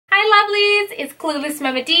lovelies, it's Clueless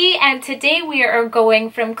Mama D, and today we are going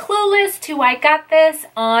from clueless to I got this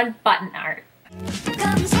on button art.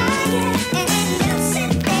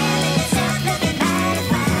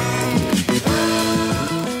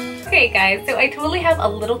 Okay guys, so I totally have a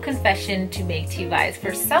little confession to make to you guys.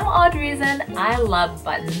 For some odd reason, I love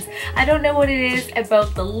buttons. I don't know what it is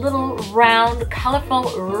about the little round, colorful,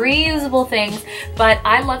 reusable things, but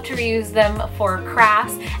I love to reuse them for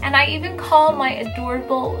crafts. And I even call my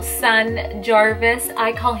adorable son, Jarvis,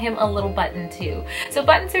 I call him a little button too. So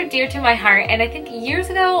buttons are dear to my heart, and I think years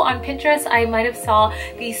ago on Pinterest, I might have saw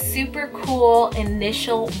these super cool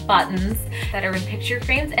initial buttons that are in picture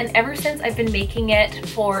frames, and ever since I've been making it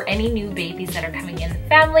for any new babies that are coming in the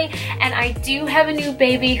family. And I do have a new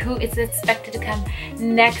baby who is expected to come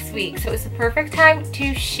next week, so it's the perfect time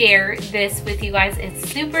to share this with you guys. It's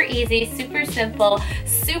super easy, super simple,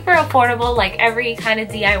 super affordable, like every kind of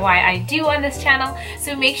DIY I do on this channel.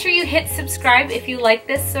 So make sure you hit subscribe if you like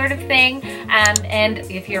this sort of thing, and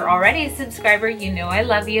if you're already a subscriber, you know I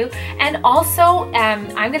love you. And also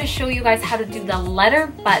I'm going to show you guys how to do the letter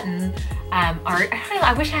button art. I don't know,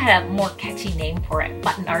 I wish I had a more catchy name for it,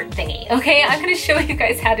 button art thingy. Okay, I'm gonna show you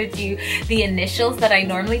guys how to do the initials that I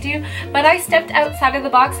normally do, but I stepped outside of the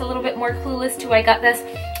box a little bit more clueless to I got this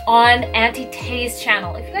on Aunty Tay's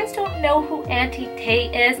channel. If you guys don't know who Aunty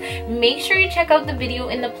Tay is, make sure you check out the video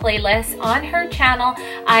in the playlist. On her channel,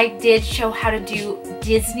 I did show how to do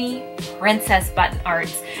Disney princess button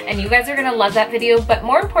arts, and you guys are gonna love that video, but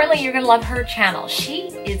more importantly, you're gonna love her channel. She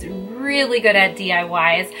is really good at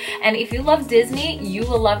DIYs, and if you love Disney, you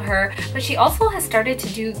will love her. But she also has started to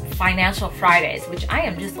do Financial Fridays, which I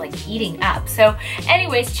am just like eating up. So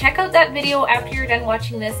anyways, check out that video after you're done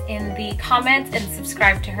watching this in the comments and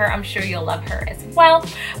subscribe to her. I'm sure you'll love her as well.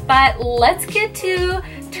 But let's get to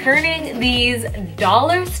turning these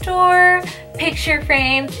dollar store picture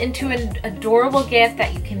frames into an adorable gift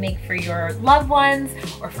that you can make for your loved ones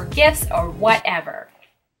or for gifts or whatever.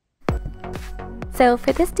 So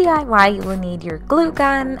for this DIY, you will need your glue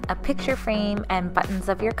gun, a picture frame, and buttons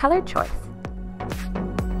of your color choice.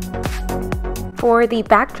 For the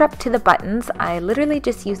backdrop to the buttons, I literally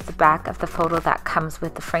just used the back of the photo that comes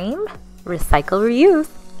with the frame. Recycle, reuse.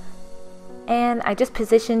 And I just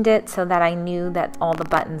positioned it so that I knew that all the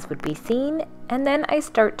buttons would be seen. And then I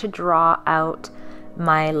start to draw out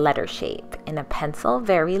my letter shape in a pencil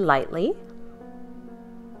very lightly.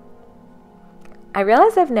 I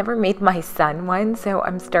realize I've never made my son one, so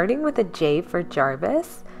I'm starting with a J for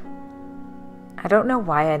Jarvis. I don't know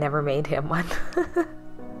why I never made him one.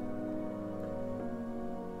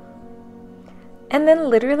 And then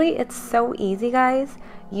literally, it's so easy, guys.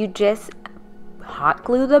 You just hot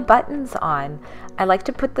glue the buttons on. I like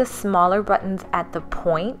to put the smaller buttons at the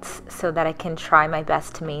points so that I can try my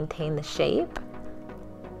best to maintain the shape.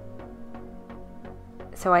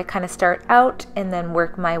 So I kind of start out and then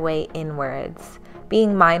work my way inwards,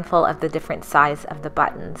 being mindful of the different size of the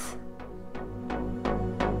buttons.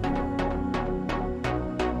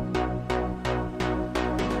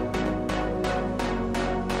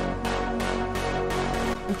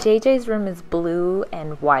 JJ's room is blue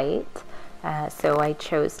and white, so I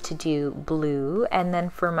chose to do blue. And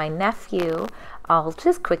then for my nephew, I'll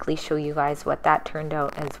just quickly show you guys what that turned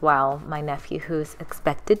out as well. My nephew, who's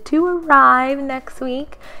expected to arrive next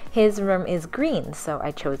week, his room is green, so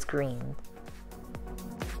I chose green.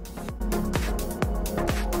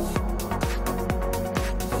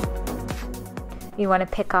 You want to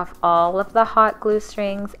pick off all of the hot glue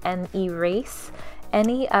strings and erase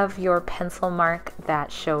any of your pencil mark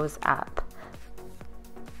that shows up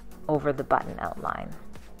over the button outline.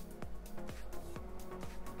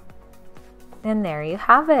 And there you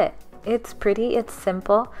have it. It's pretty, it's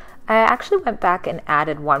simple. I actually went back and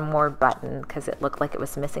added one more button because it looked like it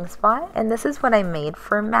was missing spot. And this is what I made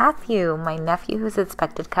for Matthew, my nephew who's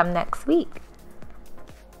expected to come next week.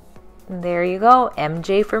 And there you go,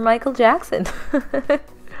 MJ for Michael Jackson.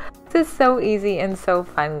 This is so easy and so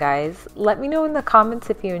fun, guys. Let me know in the comments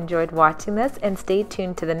if you enjoyed watching this, and stay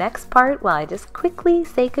tuned to the next part while I just quickly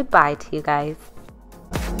say goodbye to you guys.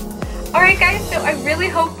 Alright guys, so I really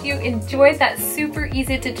hope you enjoyed that super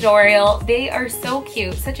easy tutorial. They are so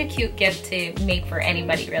cute, such a cute gift to make for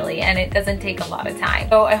anybody really, and it doesn't take a lot of time.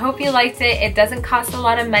 So I hope you liked it. It doesn't cost a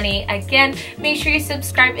lot of money. Again, make sure you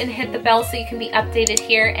subscribe and hit the bell so you can be updated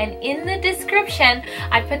here. And in the description,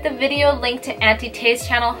 I put the video link to Aunty Tay's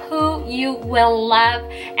channel, who you will love,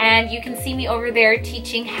 and you can see me over there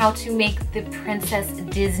teaching how to make the Princess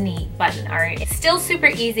Disney button art. It's still super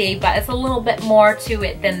easy, but it's a little bit more to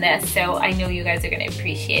it than this. So so I know you guys are gonna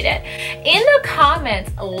appreciate it. In the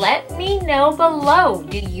comments, let me know below,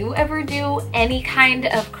 do you ever do any kind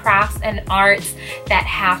of crafts and arts that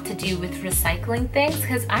have to do with recycling things?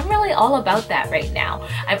 Because I'm really all about that right now.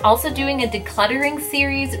 I'm also doing a decluttering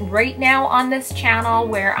series right now on this channel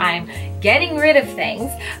where I'm getting rid of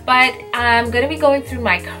things, but I'm gonna be going through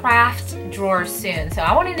my craft drawer soon. So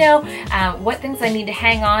I wanna know what things I need to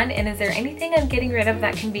hang on, and is there anything I'm getting rid of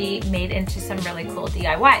that can be made into some really cool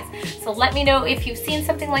DIYs. So let me know if you've seen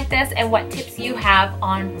something like this and what tips you have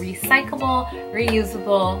on recyclable,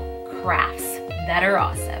 reusable crafts that are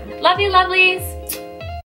awesome. Love you, lovelies.